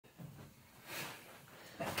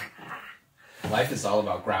Life is all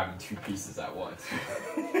about grabbing two pieces at once.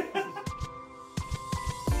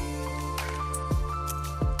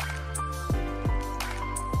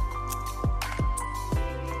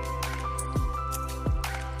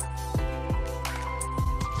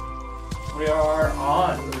 We are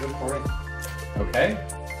on. We're recording. Okay.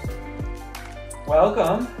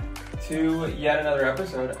 Welcome to yet another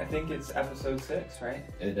episode. I think it's episode 6, right?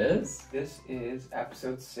 It is. This is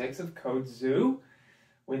episode 6 of Code Zoo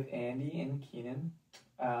with Andy and Keenan.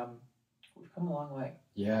 We've come a long way.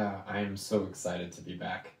 Yeah, I am so excited to be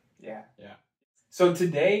back. Yeah. Yeah. So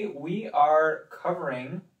today we are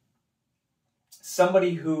covering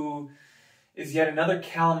somebody who is yet another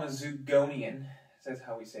Kalamazoo-gonian. That's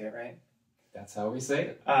how we say it, right? That's how we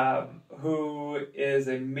say it. Who is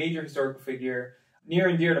a major historical figure near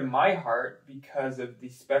and dear to my heart because of the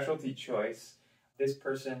specialty choice. This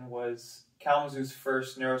person was Kalamazoo's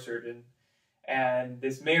first neurosurgeon, and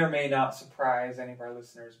this may or may not surprise any of our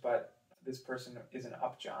listeners, but this person is an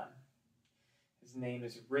Upjohn. His name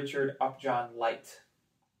is Richard Upjohn Light.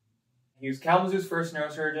 He was Kalamazoo's first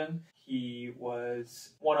neurosurgeon. He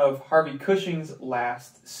was one of Harvey Cushing's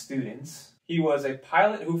last students. He was a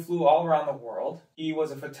pilot who flew all around the world. He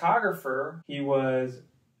was a photographer. He was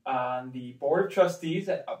on the board of trustees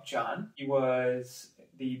at Upjohn. He was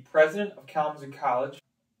the president of Kalamazoo College.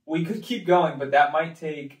 We could keep going, but that might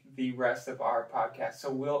take the rest of our podcast.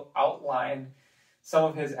 So we'll outline some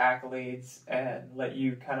of his accolades and let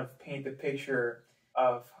you kind of paint the picture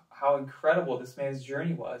of how incredible this man's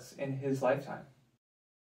journey was in his lifetime.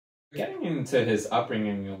 Getting into his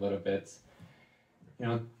upbringing a little bit,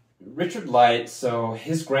 Richard Light, so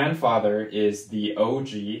his grandfather is the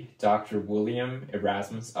OG, Dr. William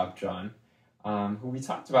Erasmus Upjohn, who we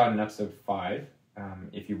talked about in episode 5,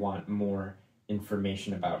 if you want more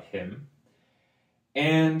information about him.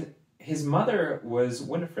 And his mother was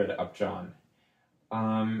Winifred Upjohn.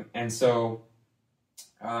 And so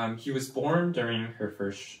he was born during her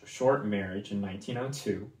first short marriage in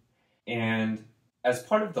 1902. And as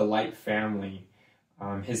part of the Light family,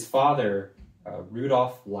 his father,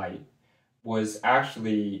 Rudolph Light, was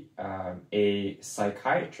actually a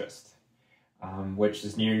psychiatrist, which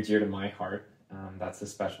is near and dear to my heart. That's a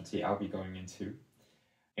specialty I'll be going into.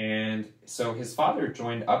 And so his father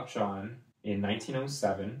joined Upjohn in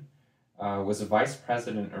 1907, was a vice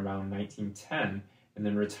president around 1910, and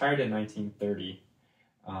then retired in 1930,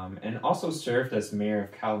 and also served as mayor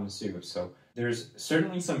of Kalamazoo. So there's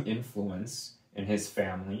certainly some influence in his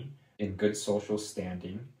family, in good social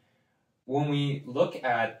standing. When we look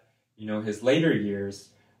at, his later years,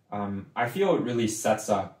 I feel it really sets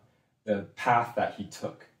up the path that he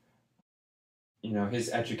took. His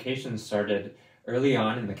education started early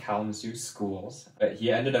on in the Kalamazoo schools, but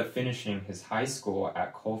he ended up finishing his high school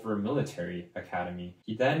at Culver Military Academy.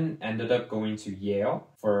 He then ended up going to Yale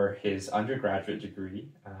for his undergraduate degree,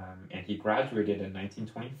 and he graduated in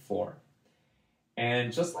 1924.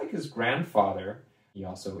 And just like his grandfather, he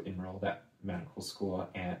also enrolled at medical school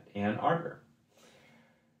at Ann Arbor.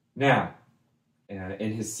 Now,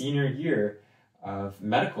 in his senior year of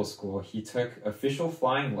medical school, he took official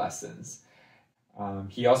flying lessons.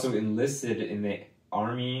 He also enlisted in the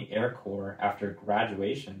Army Air Corps after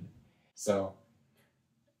graduation. So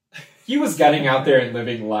he was getting out there and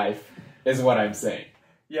living life, is what I'm saying.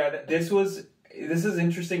 Yeah, this is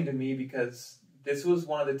interesting to me because this was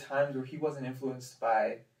one of the times where he wasn't influenced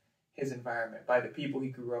by his environment, by the people he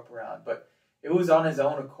grew up around, but it was on his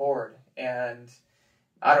own accord. And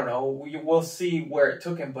I don't know, we'll see where it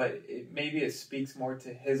took him, but maybe it speaks more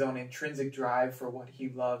to his own intrinsic drive for what he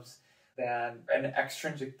loves than an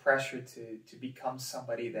extrinsic pressure to become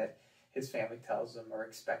somebody that his family tells him or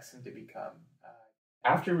expects him to become.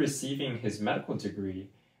 After receiving his medical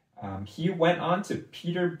degree, he went on to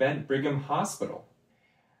Peter Bent Brigham Hospital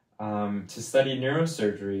to study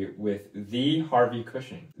neurosurgery with the Harvey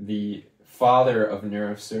Cushing, the father of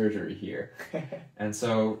neurosurgery here. And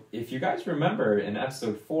so if you guys remember in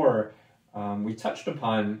episode 4, we touched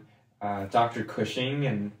upon Dr. Cushing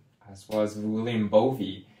and as well as William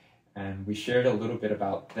Bovey, and we shared a little bit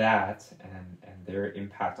about that and their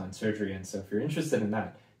impact on surgery. And so if you're interested in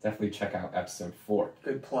that, definitely check out episode 4.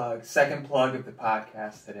 Good plug. Second plug of the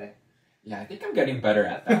podcast today. Yeah, I think I'm getting better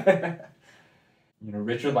at that.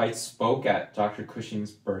 Richard Light spoke at Dr.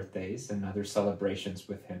 Cushing's birthdays and other celebrations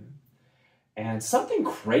with him. And something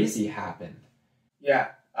crazy happened.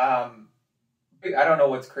 Yeah. I don't know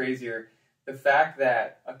what's crazier. The fact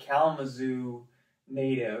that a Kalamazoo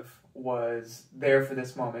native was there for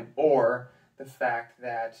this moment, or the fact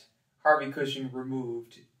that Harvey Cushing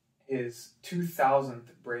removed his 2,000th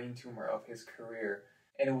brain tumor of his career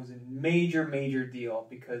And it was a major, major deal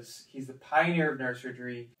because he's the pioneer of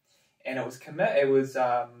neurosurgery, and it was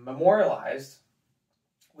memorialized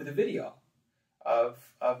with a video of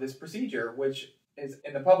this procedure, which is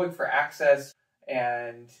in the public for access,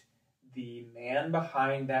 and the man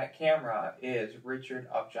behind that camera is Richard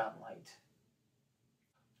Upjohn Light.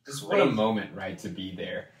 Just what a moment, right, to be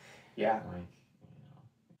there. Yeah. Like,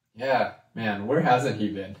 yeah, man, where hasn't he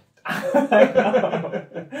been? I know.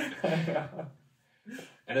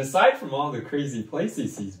 And aside from all the crazy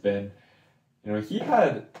places he's been, he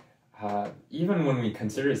had, even when we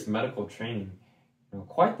consider his medical training,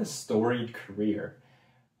 quite the storied career.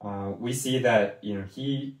 We see that,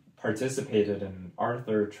 he participated in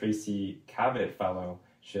Arthur Tracy Cabot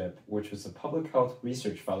Fellowship, which was a public health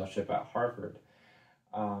research fellowship at Harvard.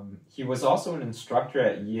 He was also an instructor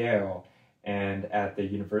at Yale and at the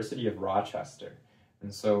University of Rochester.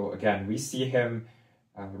 And so, again, we see him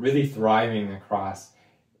really thriving across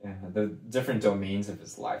the different domains of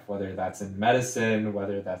his life, whether that's in medicine,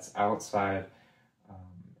 whether that's outside.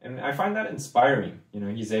 And I find that inspiring.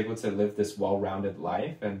 He's able to live this well-rounded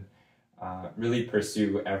life and really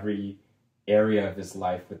pursue every area of his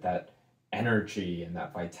life with that energy and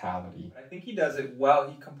that vitality. I think he does it well.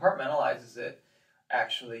 He compartmentalizes it,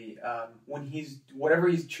 actually. When whatever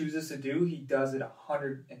he chooses to do, he does it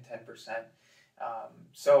 110%.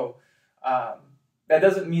 That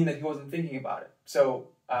doesn't mean that he wasn't thinking about it. So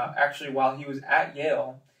actually, while he was at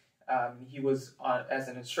Yale, he was as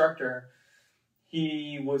an instructor.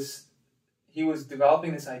 He was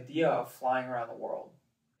developing this idea of flying around the world.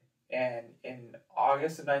 And in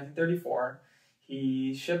August of 1934,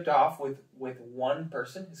 he shipped off with one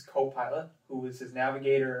person, his co-pilot, who was his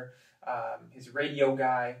navigator, his radio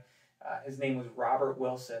guy. His name was Robert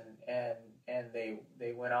Wilson, and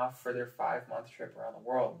they went off for their 5-month trip around the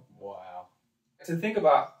world. Wow. To think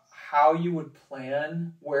about how you would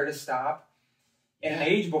plan where to stop in an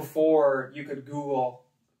age before you could Google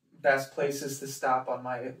best places to stop on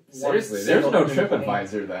my... Seriously, there's no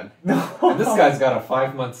TripAdvisor then. No. And this guy's got a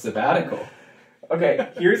 5-month sabbatical. Okay,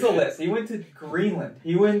 here's the list. He went to Greenland.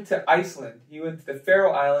 He went to Iceland. He went to the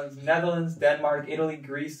Faroe Islands, Netherlands, Denmark, Italy,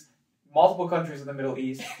 Greece, multiple countries in the Middle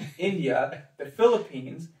East, India, the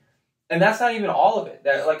Philippines, and that's not even all of it.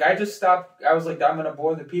 I just stopped. I was like, I'm going to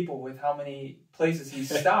bore the people with how many places he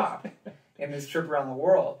stopped in this trip around the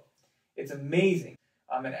world. It's amazing.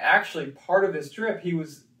 And actually, part of his trip, he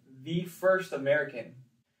was the first American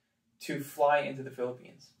to fly into the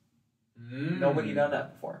Philippines. Nobody done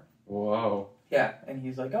that before. Whoa. Yeah, and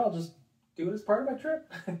he's like, I'll just do it as part of my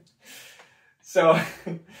trip. So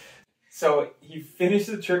he finished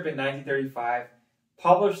the trip in 1935,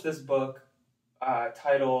 published this book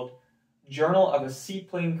titled Journal of a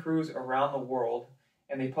Seaplane Cruise Around the World,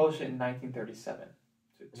 and they published it in 1937.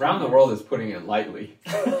 Around the world is putting it lightly.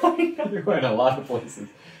 You're going a lot of places.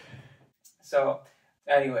 So,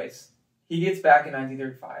 anyways, he gets back in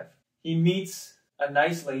 1935. He meets a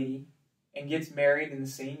nice lady and gets married in the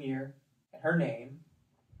same year. And her name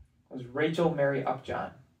was Rachel Mary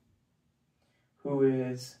Upjohn, who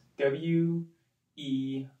is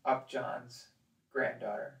W.E. Upjohn's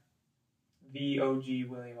granddaughter. V.O.G.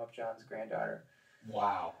 William Upjohn's granddaughter.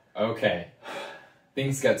 Wow. Okay.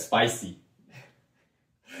 Things get spicy.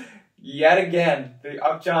 Yet again, the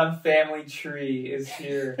Upjohn family tree is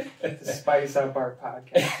here to spice up our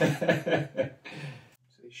podcast.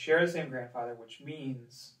 So they share the same grandfather, which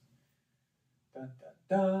means dun,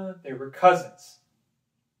 dun, dun, they were cousins.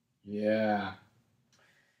 Yeah.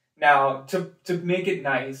 Now, to make it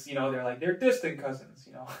nice, they're distant cousins,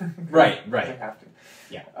 Right. They have to.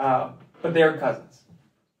 Yeah. But they're cousins.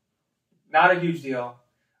 Not a huge deal.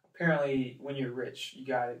 Apparently, when you're rich, you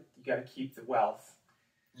gotta keep the wealth.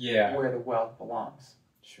 Yeah. Where the wealth belongs.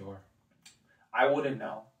 Sure. I wouldn't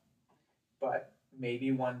know. But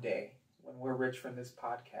maybe one day, when we're rich from this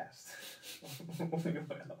podcast,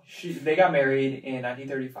 they got married in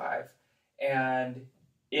 1935, and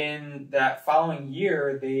in that following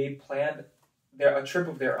year, they planned a trip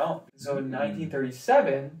of their own. So in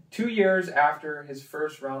 1937, 2 years after his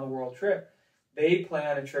first round-the-world trip, they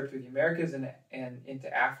planned a trip to the Americas and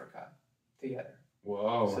into Africa together.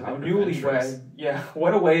 Whoa, so how the newlywed, yeah,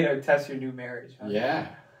 what a way to test your new marriage. Huh? Yeah.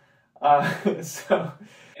 So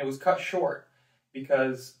it was cut short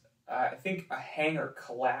because I think a hangar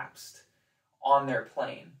collapsed on their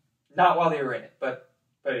plane. Not while they were in it, but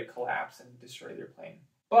it collapsed and destroyed their plane.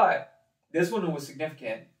 But this one was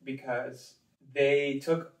significant because they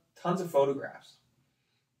took tons of photographs.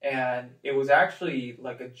 And it was actually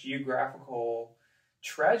like a geographical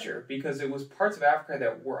treasure because it was parts of Africa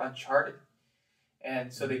that were uncharted.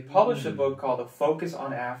 And so they published a book called A Focus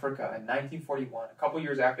on Africa in 1941, a couple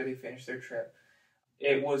years after they finished their trip.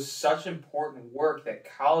 It was such important work that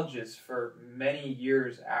colleges for many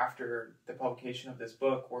years after the publication of this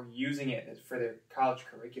book were using it for their college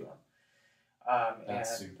curriculum.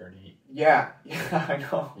 That's super neat. Yeah, I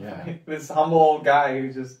know. Yeah. This humble guy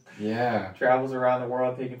who just Yeah. travels around the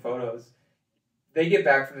world taking photos. They get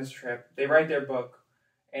back from this trip, they write their book,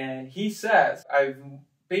 and he says, I've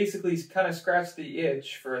basically kind of scratched the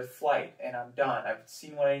itch for a flight, and I'm done. I've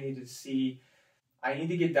seen what I need to see. I need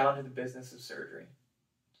to get down to the business of surgery.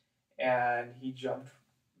 And he jumped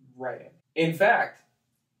right in. In fact,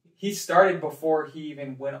 he started before he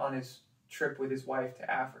even went on his trip with his wife to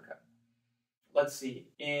Africa. Let's see.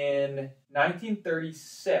 In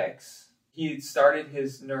 1936, he started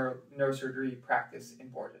his neurosurgery practice in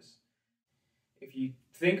Borges. If you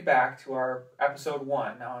think back to our episode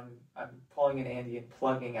 1, now I'm pulling an Andy and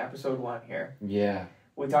plugging episode 1 here. Yeah.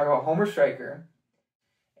 We talk about Homer Stryker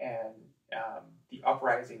and the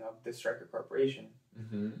uprising of the Stryker Corporation.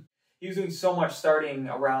 Mm-hmm. He was doing so much starting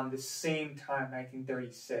around the same time,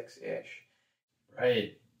 1936-ish.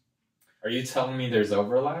 Right. Are you telling me there's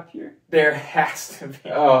overlap here? There has to be.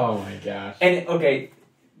 Oh my gosh. And okay,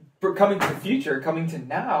 coming to the future, coming to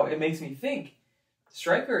now, it makes me think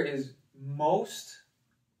Stryker is most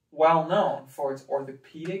well known for its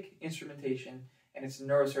orthopedic instrumentation and its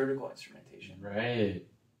neurosurgical instrumentation. Right.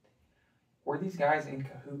 Were these guys in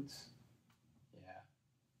cahoots? Yeah.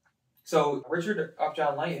 So Richard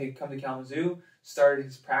Upjohn Light had come to Kalamazoo, started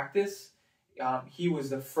his practice. He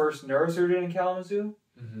was the first neurosurgeon in Kalamazoo.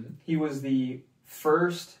 Mm-hmm. He was the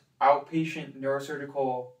first outpatient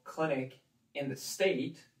neurosurgical clinic in the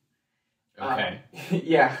state. Okay.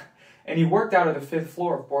 Yeah. And he worked out of the 5th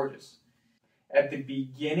floor of Borges. At the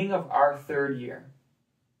beginning of our 3rd year,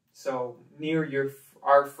 so near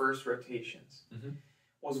our first rotations, mm-hmm.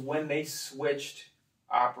 was when they switched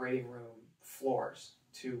operating room floors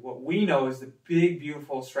to what we know is the big,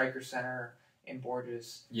 beautiful Stryker Center in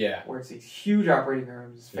Borges. Yeah. Where it's these huge operating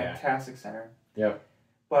rooms, fantastic Yeah. center. Yep.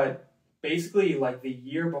 But basically, like the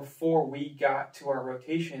year before we got to our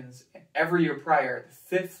rotations, and every year prior,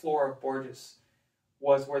 the 5th floor of Borges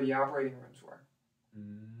was where the operating rooms were.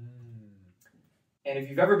 Mm. And if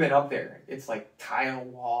you've ever been up there, it's like tile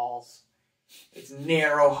walls, it's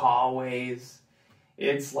narrow hallways,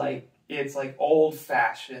 it's like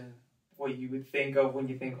old-fashioned, what you would think of when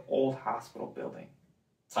you think old hospital building.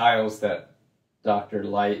 Tiles that Dr.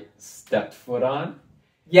 Light stepped foot on?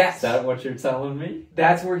 Yes. Is that what you're telling me?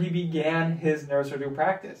 That's where he began his neurosurgery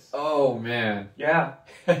practice. Oh, man. Yeah.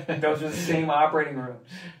 Those are the same operating rooms.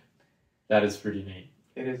 That is pretty neat.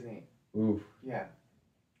 It is neat. Ooh. Yeah.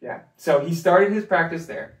 Yeah. So he started his practice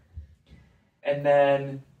there and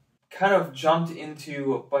then kind of jumped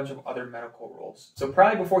into a bunch of other medical roles. So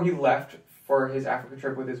probably before he left for his Africa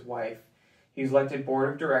trip with his wife, he was elected board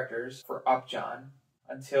of directors for Upjohn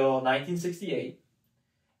until 1968.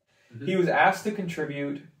 Mm-hmm. He was asked to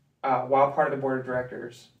contribute, while part of the board of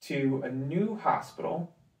directors, to a new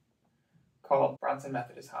hospital called Bronson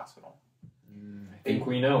Methodist Hospital. I think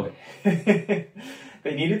we know it.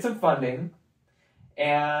 They needed some funding,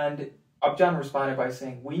 and Upjohn responded by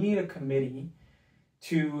saying, we need a committee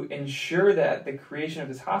to ensure that the creation of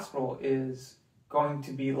this hospital is going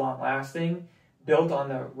to be long-lasting, built on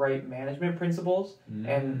the right management principles,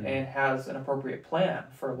 and has an appropriate plan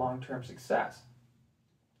for long-term success.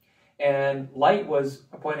 And Light was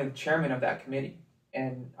appointed chairman of that committee,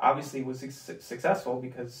 and obviously was successful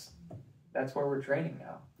because that's where we're training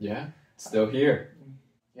now. Yeah, still here.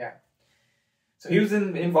 Yeah. So he was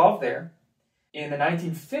involved there. In the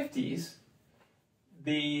 1950s,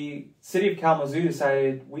 the city of Kalamazoo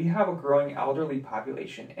decided we have a growing elderly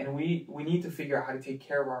population and we need to figure out how to take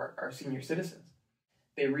care of our senior citizens.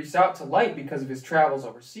 They reached out to Light because of his travels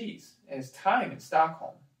overseas and his time in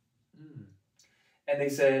Stockholm. And they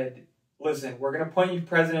said, listen, we're going to appoint you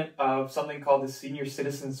president of something called the Senior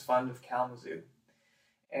Citizens Fund of Kalamazoo.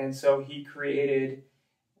 And so he created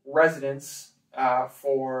residence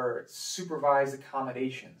for supervised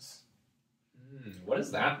accommodations. What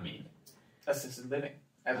does that mean? Assisted living,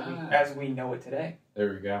 as we know it today. There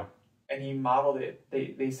we go. And he modeled it.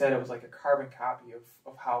 They said it was like a carbon copy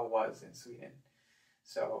of how it was in Sweden.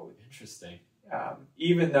 So interesting.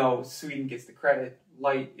 Even though Sweden gets the credit,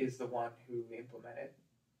 Light is the one who implemented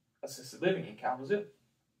assisted living in Kalamazoo.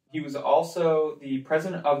 He was also the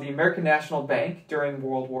president of the American National Bank during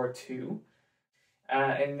World War II.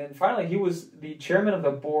 And then finally, he was the chairman of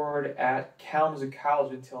the board at Kalamazoo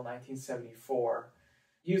College until 1974.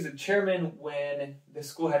 He was the chairman when the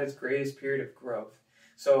school had its greatest period of growth.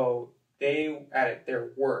 So they, at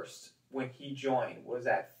their worst, when he joined was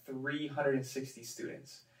at 360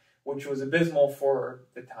 students, which was abysmal for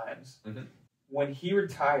the times. Mm-hmm. When he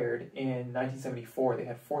retired in 1974, they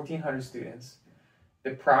had 1,400 students.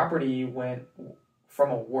 The property went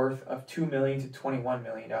from a worth of $2 million to $21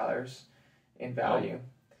 million in value.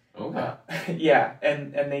 Oh. Okay. Yeah,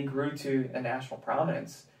 and they grew to a national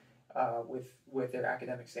prominence with their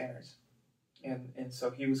academic standards, and so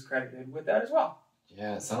he was credited with that as well.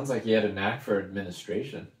 Yeah, it sounds like he had a knack for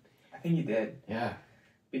administration. I think he did. Yeah,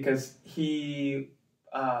 because he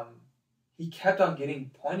kept on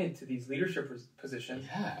getting appointed to these leadership positions.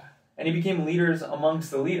 Yeah. And he became leaders amongst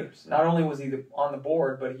the leaders. Not only was he on the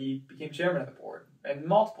board, but he became chairman of the board in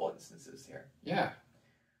multiple instances here. Yeah.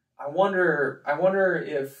 I wonder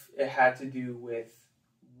if it had to do with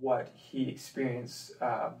what he experienced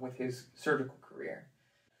with his surgical career.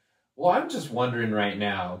 Well, I'm just wondering right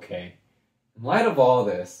now, okay, in light of all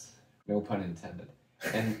this, no pun intended,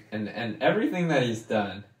 and everything that he's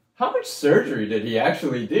done, how much surgery did he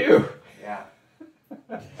actually do? Yeah.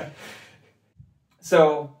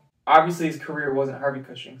 So, obviously his career wasn't Harvey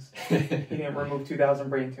Cushing's. He didn't remove 2,000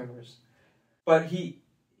 brain tumors. But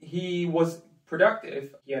he was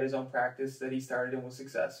productive. He had his own practice that he started and was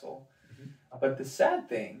successful. Mm-hmm. But the sad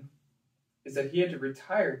thing is that he had to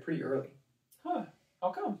retire pretty early. Huh.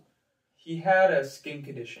 How come? He had a skin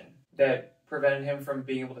condition that prevented him from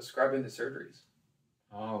being able to scrub into surgeries.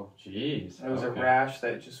 Oh, jeez. It was a rash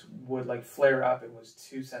that just would like flare up and was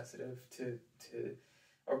too sensitive to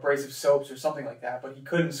abrasive soaps or something like that. But he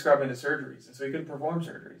couldn't scrub into surgeries, and so he couldn't perform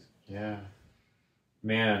surgeries. Yeah.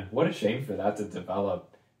 Man, what a shame for that to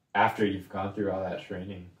develop after you've gone through all that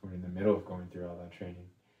training, or in the middle of going through all that training.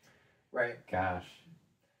 Right. Gosh.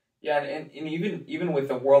 Yeah, and even with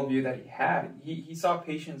the worldview that he had, he saw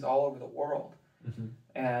patients all over the world. Mm-hmm.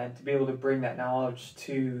 And to be able to bring that knowledge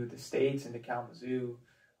to the States and to Kalamazoo,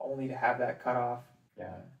 only to have that cut off.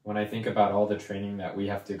 Yeah. When I think about all the training that we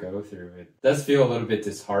have to go through, it does feel a little bit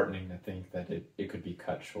disheartening to think that it could be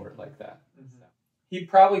cut short like that. Mm-hmm. So. He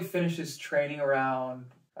probably finished his training around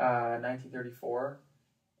 1934.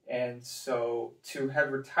 And so to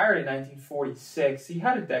have retired in 1946, he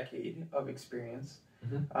had a decade of experience.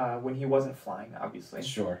 Mm-hmm. When he wasn't flying, obviously.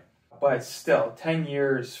 Sure. But still, 10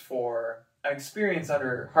 years for an experience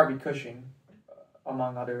under Harvey Cushing,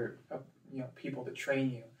 among other people to train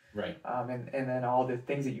you. Right. And then all the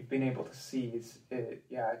things that you've been able to see,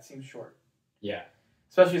 it seems short. Yeah.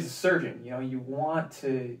 Especially as a surgeon, you want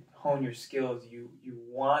to hone your skills. You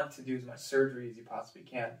want to do as much surgery as you possibly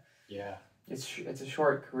can. Yeah. It's a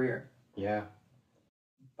short career. Yeah.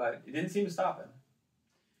 But it didn't seem to stop him.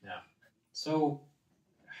 No. So,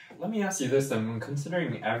 let me ask you this then. When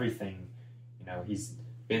considering everything, he's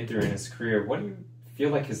been through in his career, what do you feel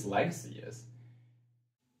like his legacy is?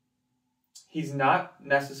 He's not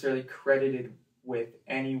necessarily credited with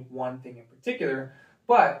any one thing in particular,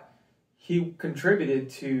 but he contributed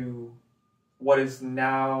to what is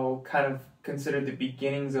now kind of considered the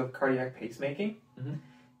beginnings of cardiac pacemaking.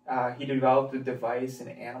 Mm-hmm. He developed a device in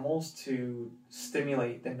animals to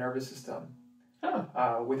stimulate the nervous system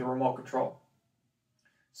with a remote control.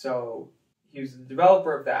 So he was the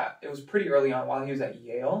developer of that. It was pretty early on while he was at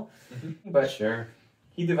Yale, mm-hmm. But sure.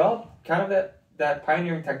 He developed kind of that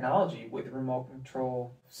pioneering technology with remote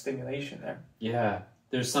control stimulation there. Yeah,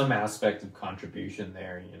 there's some aspect of contribution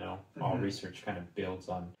there, Mm-hmm. All research kind of builds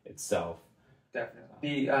on itself.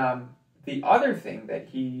 Definitely. The other thing that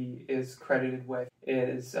he is credited with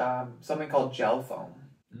is something called gel foam.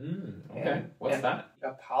 Okay. What's that?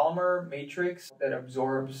 A polymer matrix that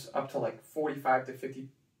absorbs up to like 45 to 50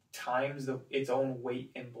 times its own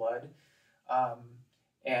weight in blood.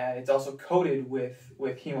 And it's also coated with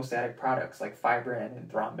hemostatic products like fibrin and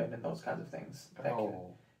thrombin and those kinds of things that can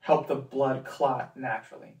help the blood clot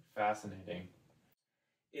naturally. Fascinating.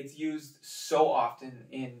 It's used so often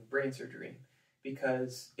in brain surgery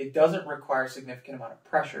because it doesn't require a significant amount of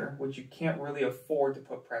pressure, which you can't really afford to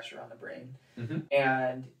put pressure on the brain. Mm-hmm.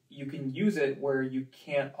 And you can use it where you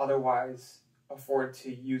can't otherwise afford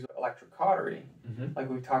to use electrocautery. Mm-hmm. Like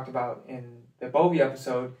we talked about in the Bovie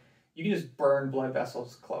episode, you can just burn blood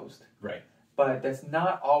vessels closed. Right. But that's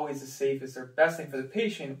not always the safest or best thing for the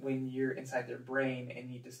patient when you're inside their brain and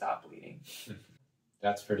need to stop bleeding.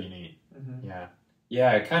 That's pretty neat. Mm-hmm. Yeah.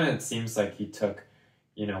 Yeah, it kind of seems like he took,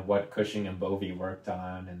 what Cushing and Bovie worked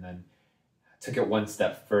on and then took it one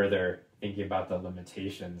step further, thinking about the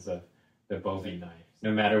limitations of the Bovie knife.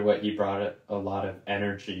 No matter what, he brought a lot of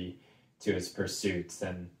energy to his pursuits,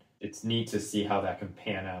 and it's neat to see how that can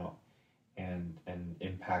pan out and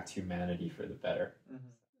impact humanity for the better. Mm-hmm.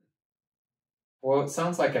 Well, it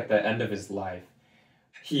sounds like at the end of his life,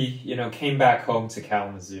 he, came back home to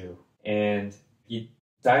Kalamazoo and he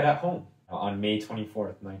died at home on May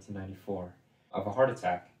 24th, 1994, of a heart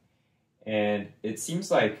attack. And it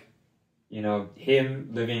seems like, him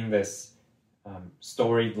living this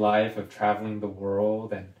storied life of traveling the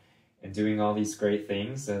world and doing all these great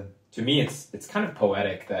things. To me, it's kind of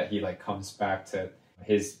poetic that he comes back to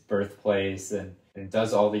his birthplace and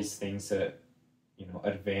does all these things to,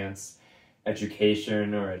 advance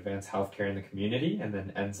education or advance healthcare in the community, and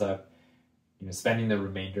then ends up, spending the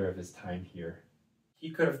remainder of his time here.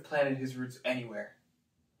 He could have planted his roots anywhere,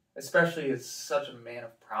 especially as such a man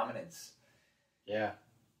of prominence. Yeah.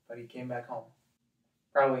 But he came back home,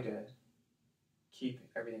 probably to keep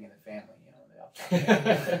everything in the family, the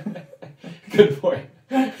Upjohn. Good point.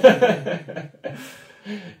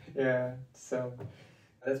 Yeah, so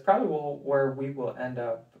that's probably where we will end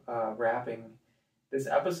up wrapping this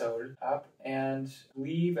episode up, and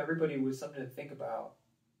leave everybody with something to think about,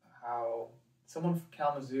 how someone from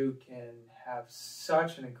Kalamazoo can have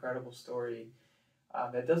such an incredible story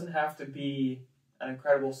that doesn't have to be an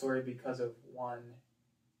incredible story because of one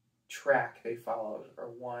track they followed, or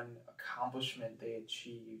one accomplishment they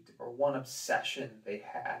achieved, or one obsession they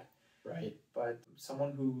had. Right. But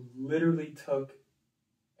someone who literally took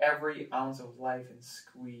every ounce of life and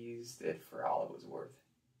squeezed it for all it was worth.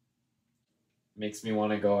 Makes me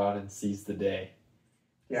want to go out and seize the day.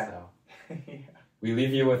 Yeah. So, Yeah. we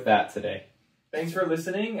leave you with that today. Thanks for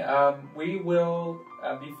listening. We will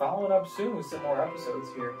be following up soon with some more episodes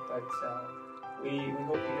here, but we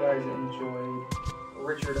hope you guys enjoyed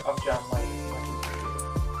Richard Upjohn life as much as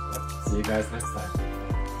we did. See you guys next time.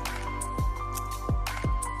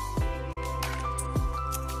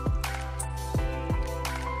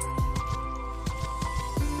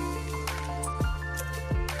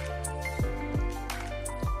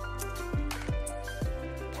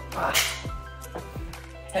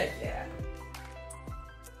 Hey, yeah.